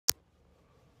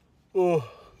Oh,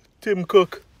 Tim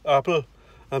Cook, Apple.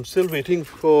 I'm still waiting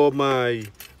for my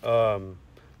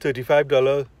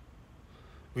 $35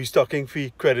 restocking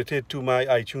fee credited to my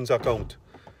iTunes account.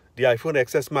 The iPhone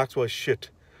XS Max was shit.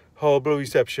 Horrible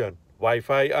reception,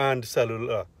 Wi-Fi and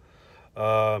cellular.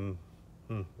 Um,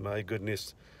 my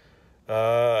goodness.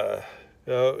 Uh,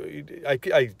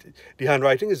 the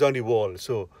handwriting is on the wall,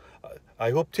 so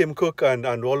I hope Tim Cook and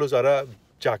all those other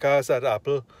jackass at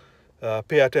Apple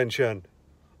pay attention.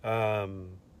 Um,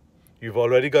 you've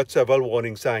already got several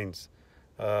warning signs.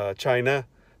 China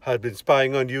has been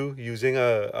spying on you using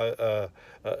a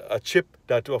chip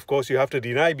that, of course, you have to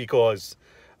deny because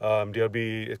there'll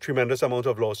be a tremendous amount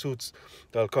of lawsuits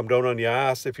that'll come down on your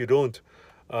ass if you don't.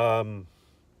 Um,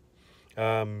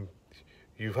 um,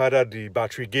 you've had the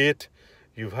battery gate.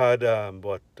 You've had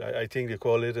what I think they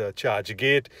call it a charge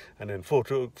gate, and then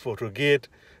photo gate,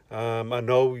 and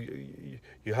now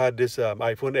you had this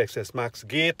iPhone XS Max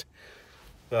gate.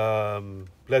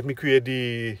 Let me create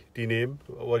the name.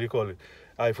 What do you call it?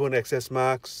 iPhone XS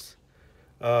Max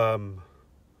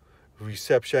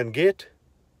reception gate.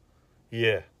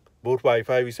 Yeah, both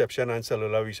Wi-Fi reception and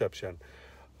cellular reception.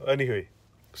 Anyway,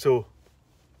 so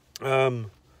no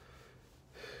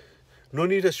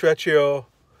need to stretch your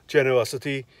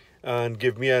generosity and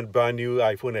give me a brand new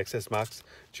iPhone XS Max.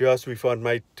 Just refund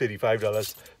my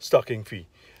 $35 stocking fee.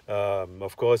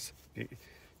 Of course, you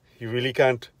really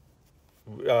can't,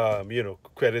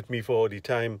 credit me for the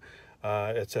time,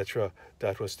 etc.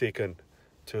 that was taken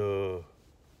to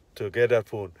get that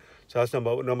phone. So that's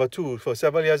number two. For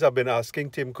several years, I've been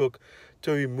asking Tim Cook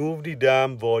to remove the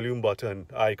damn volume button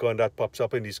icon that pops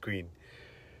up in the screen.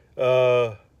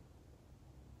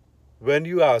 When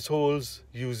you assholes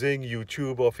using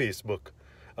YouTube or Facebook,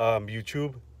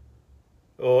 YouTube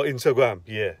or Instagram,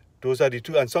 yeah, those are the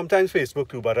two, and sometimes Facebook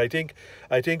too. But I think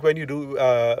when you do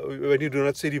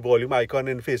not see the volume icon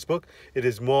in Facebook, it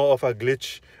is more of a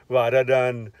glitch rather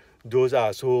than those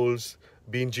assholes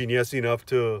being genius enough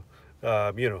to,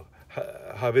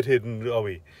 have it hidden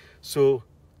away. So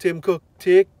Tim Cook,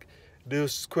 take the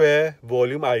square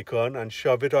volume icon and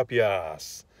shove it up your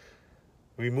ass.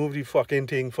 Remove the fucking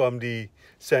thing from the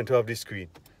center of the screen.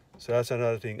 So that's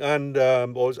another thing. And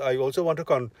I also want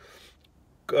to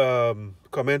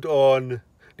comment on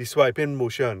the swiping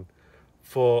motion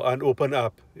for an open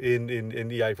app in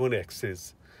the iPhone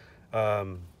X's,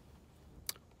 iPhone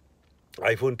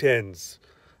 10s.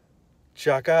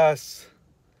 Jackass,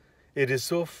 it is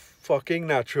so fucking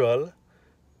natural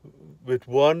with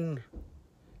one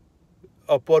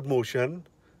upward motion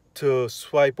to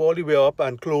swipe all the way up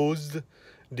and close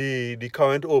the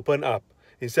current open app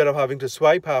instead of having to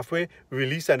swipe halfway,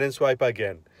 release, and then swipe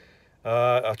again.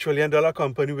 A $1 trillion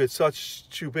company with such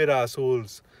stupid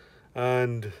assholes,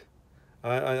 and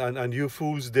you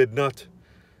fools did not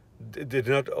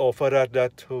offer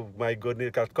that. Oh my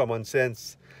goodness, that common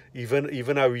sense. Even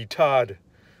a retard.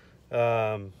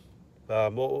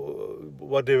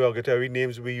 What derogatory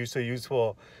names we used to use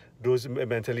for those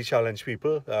mentally challenged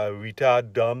people,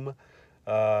 retard, dumb,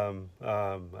 I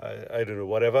don't know,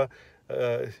 whatever,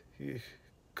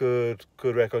 could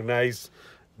recognize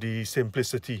the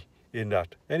simplicity in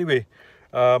that. Anyway,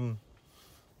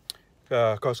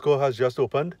 Costco has just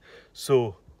opened,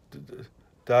 so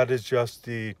that is just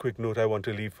the quick note I want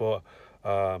to leave for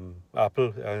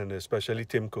Apple and especially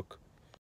Tim Cook.